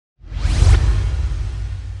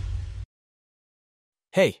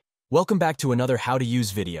Hey, welcome back to another How to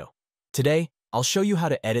Use video. Today, I'll show you how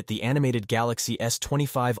to edit the animated Galaxy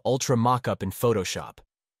S25 Ultra mockup in Photoshop.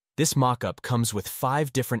 This mockup comes with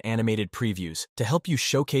 5 different animated previews to help you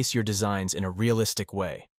showcase your designs in a realistic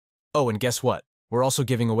way. Oh, and guess what? We're also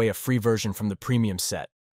giving away a free version from the premium set.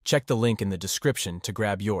 Check the link in the description to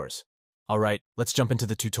grab yours. Alright, let's jump into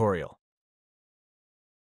the tutorial.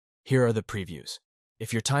 Here are the previews.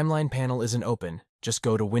 If your timeline panel isn't open, just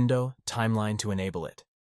go to Window, Timeline to enable it.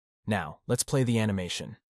 Now, let's play the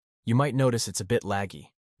animation. You might notice it's a bit laggy.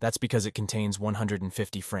 That's because it contains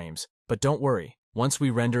 150 frames. But don't worry, once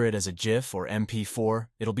we render it as a GIF or MP4,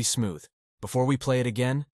 it'll be smooth. Before we play it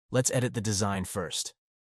again, let's edit the design first.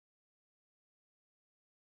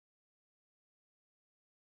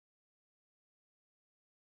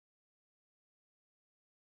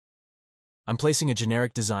 I'm placing a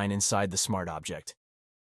generic design inside the smart object.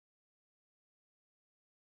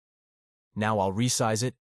 Now I'll resize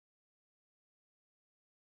it.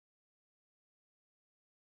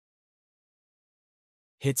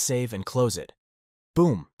 Hit save and close it.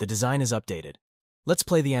 Boom, the design is updated. Let's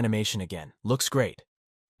play the animation again. Looks great.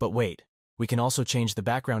 But wait, we can also change the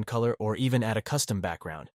background color or even add a custom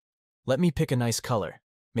background. Let me pick a nice color,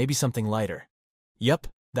 maybe something lighter. Yup,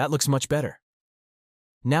 that looks much better.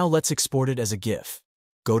 Now let's export it as a GIF.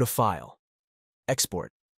 Go to File,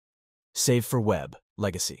 Export, Save for Web,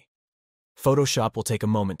 Legacy. Photoshop will take a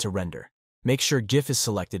moment to render. Make sure GIF is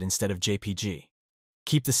selected instead of JPG.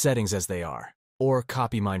 Keep the settings as they are, or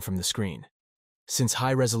copy mine from the screen. Since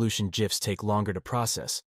high-resolution GIFs take longer to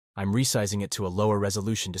process, I'm resizing it to a lower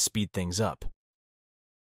resolution to speed things up.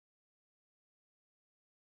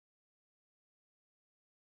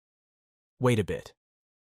 Wait a bit.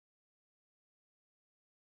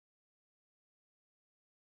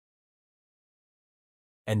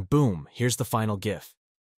 And boom, here's the final GIF.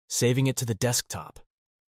 Saving it to the desktop.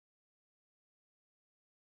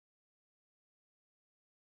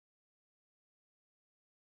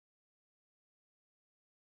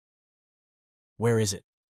 Where is it?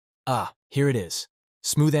 Ah, here it is.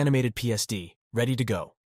 Smooth animated PSD, ready to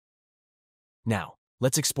go. Now,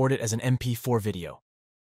 let's export it as an MP4 video.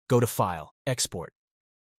 Go to File, Export,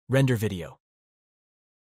 Render Video.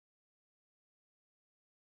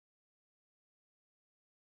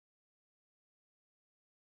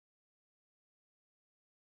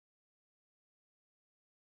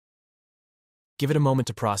 Give it a moment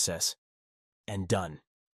to process. And done.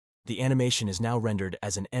 The animation is now rendered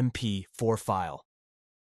as an MP4 file.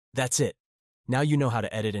 That's it. Now you know how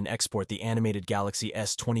to edit and export the animated Galaxy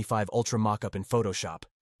S25 Ultra mockup in Photoshop.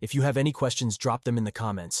 If you have any questions, drop them in the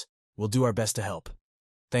comments. We'll do our best to help.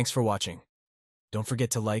 Thanks for watching. Don't forget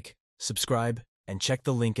to like, subscribe, and check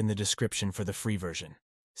the link in the description for the free version.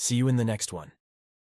 See you in the next one.